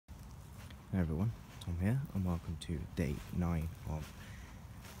Hey everyone, Tom here, and welcome to day 9 of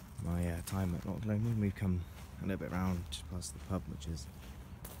my time at Loch Lomond. We've come a little bit round just past the pub, which is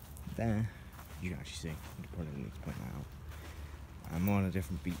there. You can actually see, I probably need to point that out. I'm on a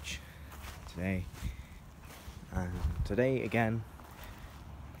different beach today, and today again,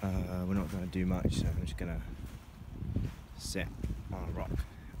 we're not going to do much, so I'm just going to sit on a rock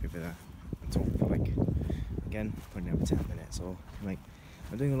over there and talk for like, again, probably over 10 minutes or like.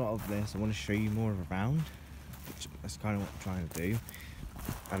 I'm doing a lot of this. I want to show you more around, which that's kind of what I'm trying to do.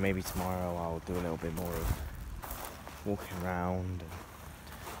 And maybe tomorrow I'll do a little bit more of walking around and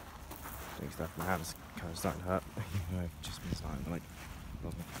doing stuff. My hand's kind of starting to hurt. I've just been starting to like,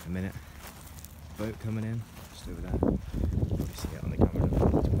 lost me for a minute. Boat coming in, just over there. Probably see it on the camera.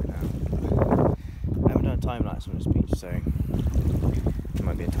 I haven't done a time lapse on this beach, so there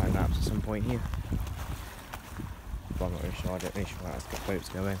might be a time lapse at some point here. I'm not really sure, I don't really sure how to get boats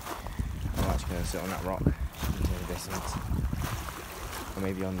going. I'm actually going to sit on that rock into the distance, or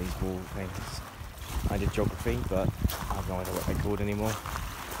maybe on these wall things. I did geography, but I have no idea what they're called anymore.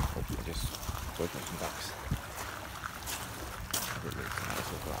 Hopefully just go for some ducks. I didn't really know how to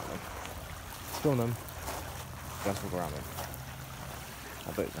talk around them. Let's film them, just walk around them.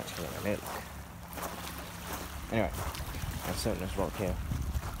 Our boat's actually going to look. Anyway, I'm sitting on this rock here.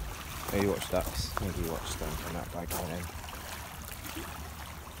 Maybe watch ducks, maybe watch them from that guy coming in.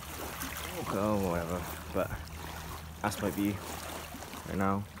 Oh, whatever. But that's my view right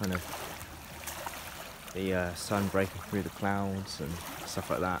now, kind of the sun breaking through the clouds and stuff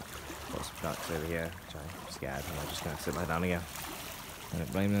like that. Got some ducks over here, which I'm scared, and I'm just going to sit back down again. I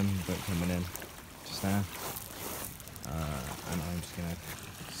don't blame them, boat coming in just now. And I'm just going to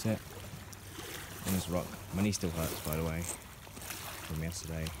sit on this rock. My knee still hurts, by the way, from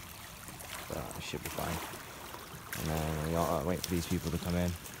yesterday. But I should be fine. And then I'll wait for these people to come in,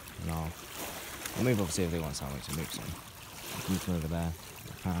 and I'll move, obviously, if they want sandwich, I'll move some. I'll move from over there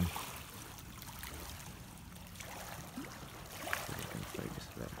if I can. Focus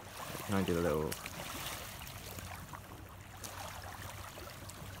a bit. Can I do a little? Look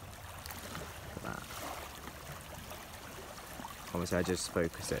at that. Obviously, I just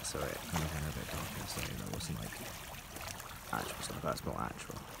focused it so it kind of went a bit darker, so that wasn't like actual stuff. That's not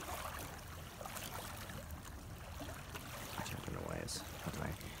actual. I don't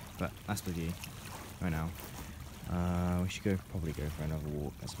know, but that's the view right now. We should probably go for another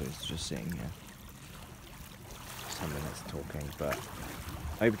walk as opposed to just sitting here. Just 10 minutes talking, but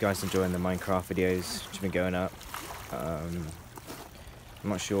I hope you guys are enjoying the Minecraft videos which have been going up. I'm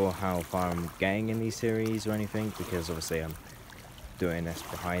not sure how far I'm getting in these series or anything, because obviously I'm doing this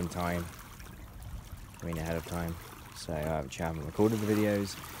behind time, I mean ahead of time, so I haven't recorded the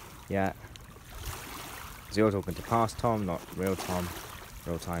videos yet. So you're talking to past Tom, not real Tom,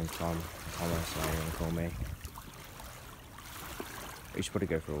 real time Tom, Thomas, whatever you want to call me. We should probably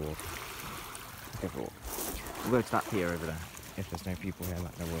go for a walk. Go for a walk. We'll go to that pier over there, if there's no people here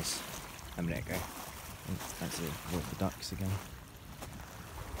like there was a minute ago. Let's see, walk the ducks again.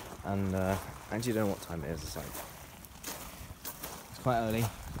 And I actually don't know what time it is, it's quite early,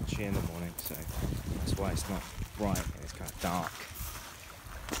 actually in the morning, so that's why it's not bright, it's kind of dark.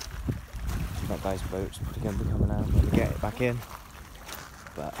 That guy's boat's probably going to be coming out when we get it back in,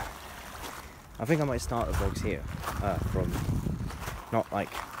 but I think I might start the vlogs here from not like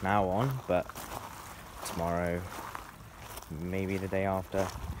now on, but tomorrow, maybe the day after.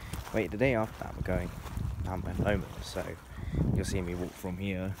 Wait, the day after that we're going down Loch Lomond, so you'll see me walk from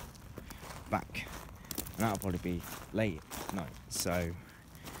here back, and that'll probably be late at night, so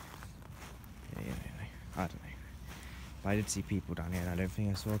yeah, I don't know. But I did see people down here, and I don't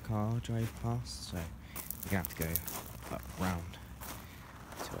think I saw a car drive past, so we're going to have to go up round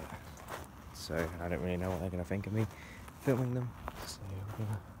to it. So I don't really know what they're going to think of me filming them, so we're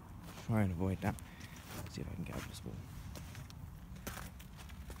going to try and avoid that. Let's see if I can get up this wall.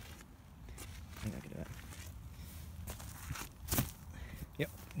 I think I can do it.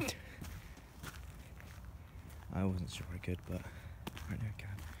 Yep. I wasn't sure I could, but right now I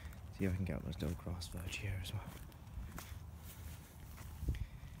can. See if I can get up this little grass verge here as well.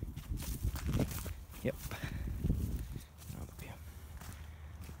 Yep.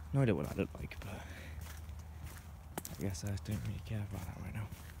 No idea what that looked like, but I guess I don't really care about that right now.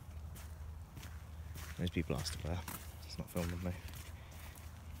 Those people are still there. It's not filming me.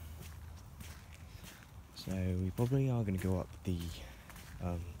 So we probably are going to go up the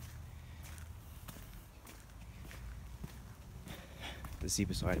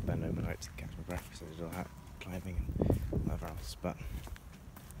steeper side of Ben overnight to catch my breath, because I did all that climbing and whatever else. But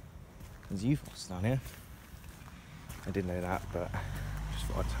there's UFOs down here. I didn't know that, but just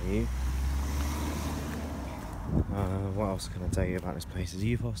thought I'd tell you. What else can I tell you about this place? There's a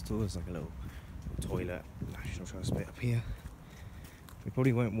youth hostel, there's like a little toilet, National Trust bit up here. We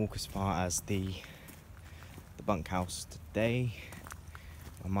probably won't walk as far as the bunkhouse today.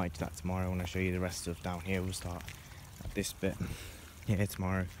 I might do that tomorrow when I show you the rest of down here. We'll start at this bit here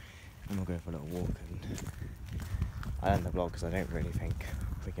tomorrow and we'll go for a little walk, and I'll end the vlog because I don't really think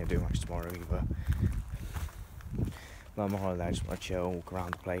we're going to do much tomorrow either. But I'm on holiday, I just want to chill, walk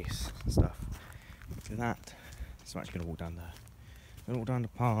around the place and stuff. For that, so I'm actually going to walk down there. We're going to walk down the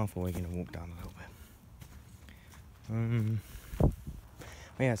path, or we're going to walk down a little bit.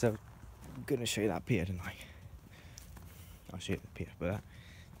 But yeah, so I'm going to show you that pier tonight. I'll show you the pier, but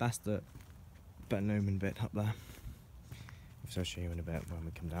that's the Bisto Lomond bit up there. So I'll show you in a bit when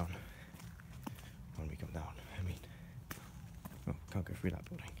we come down. I mean, oh, can't go through that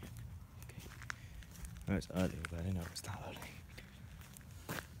building. Okay. Oh, it's early, but I didn't know it was that early.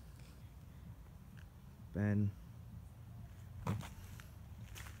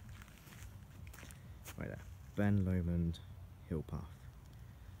 Right there, Bisto Lomond Hill Path.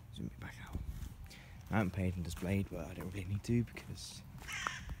 Zoom it back out. I haven't paid and displayed, but I don't really need to because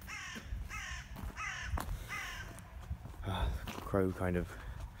Crow kind of.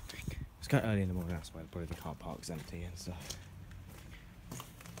 It's kind of early in the morning. That's why probably the car park's empty and stuff.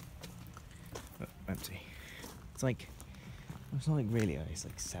 Oh, empty. It's like, it's not like really early. It's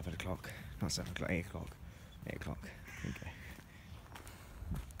like 7 o'clock. Not 7 o'clock. 8 o'clock. 8 o'clock. Okay.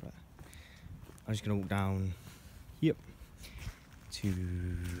 But I'm just gonna walk down. Yep. To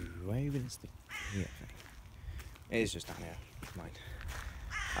where even is the pier thing? It is just down here. Mind.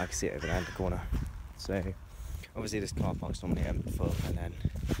 I can see it over there in the corner. So obviously this car park's normally full, and then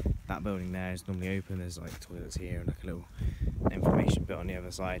that building there is normally open. There's like toilets here and like a little information bit on the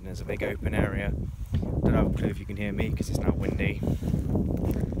other side, and there's a big open area. Don't have a clue if you can hear me because it's now windy.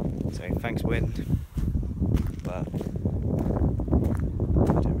 So thanks wind. But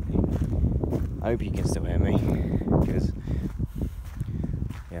I hope you can still hear me, because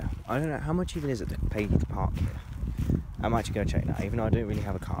yeah, I don't know how much even is it to pay to park here. I'm actually going to check that, even though I don't really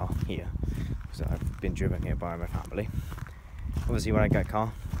have a car here, because I've been driven here by my family. Obviously when I get a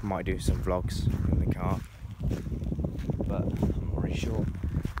car, I might do some vlogs in the car, but I'm not really sure.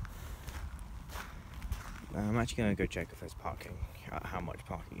 I'm actually going to go check if there's parking, how much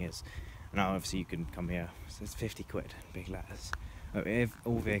parking is. Now obviously you can come here, so it's 50 quid, big letters. Oh, if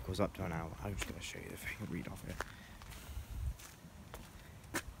all vehicles up to an hour, I'm just going to show you the thing, read off it.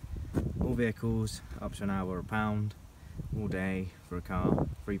 All vehicles up to an hour, £1. All day for a car,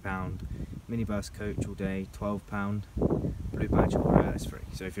 £3. Minibus coach all day, £12. Blue badge holder, it's free.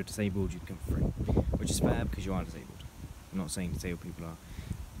 So if you're disabled, you can come free, which is fair because you are disabled. I'm not saying disabled people are.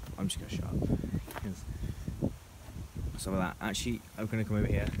 I'm just going to shut up. Some of that. Actually, I'm going to come over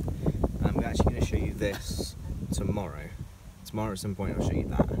here. And I'm actually going to show you this tomorrow. Tomorrow at some point I'll show you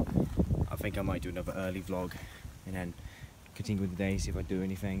that. I think I might do another early vlog and then continue with the day, see if I do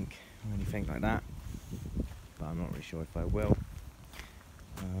anything or anything like that. But I'm not really sure if I will.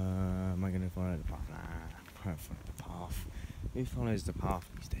 Am I going to follow the path? Nah, I won't follow the path. Who follows the path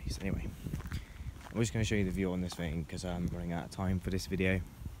these days? Anyway, I'm just going to show you the view on this thing because I'm running out of time for this video.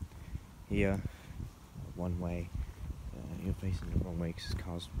 Here, one way. You're facing the wrong way because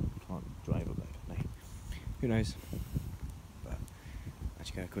cars can't drive up there, can they? Who knows? But I'm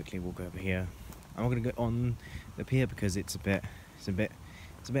actually going to quickly walk over here. I'm not going to go on the pier because it's a bit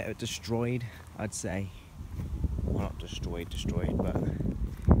destroyed, I'd say. Well, not destroyed, but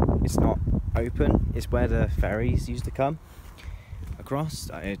it's not open. It's where the ferries used to come across.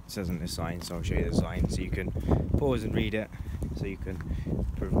 It says on this sign, so I'll show you the sign so you can pause and read it, so you can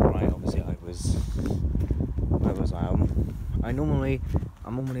prove I'm right. Obviously, I'm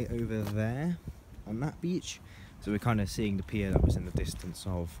normally over there on that beach, so we're kind of seeing the pier that was in the distance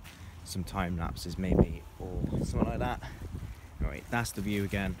of some time lapses maybe, or something like that. Right, that's the view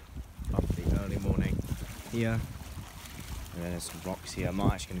again of the early morning here. And then there's some rocks here. I'm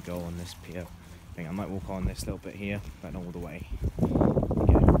not actually going to go on this pier. I think I might walk on this little bit here, but not all the way.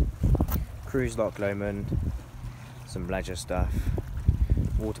 Okay. Cruise Loch Lomond, some leisure stuff,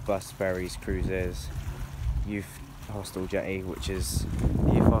 water bus, ferries, cruises, youth hostel jetty, which is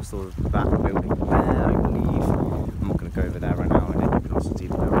the youth hostel, that building there, I believe. I'm not going to go over there right now. I didn't even see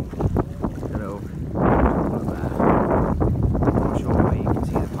the little there. I'm not sure whether you can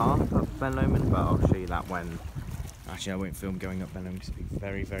see the path of Bisto Lomond, but I'll show you that when. Actually, I won't film going up Bisto Lomond because it'll be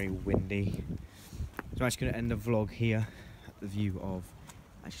very, very windy. So I'm actually going to end the vlog here at the view of,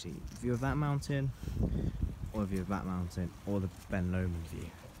 actually, the view of that mountain, or the view of that mountain, or the Bisto Lomond view.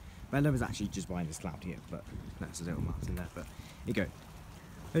 Bisto Lomond is actually just behind this cloud here, but that's a little mountain there. But here you go.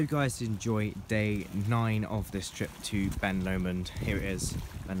 Hope you guys did enjoy day 9 of this trip to Ben Lomond. Here it is.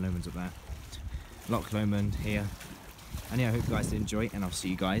 Ben Lomond's up there. Loch Lomond here. And yeah, I hope you guys did enjoy, and I'll see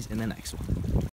you guys in the next one.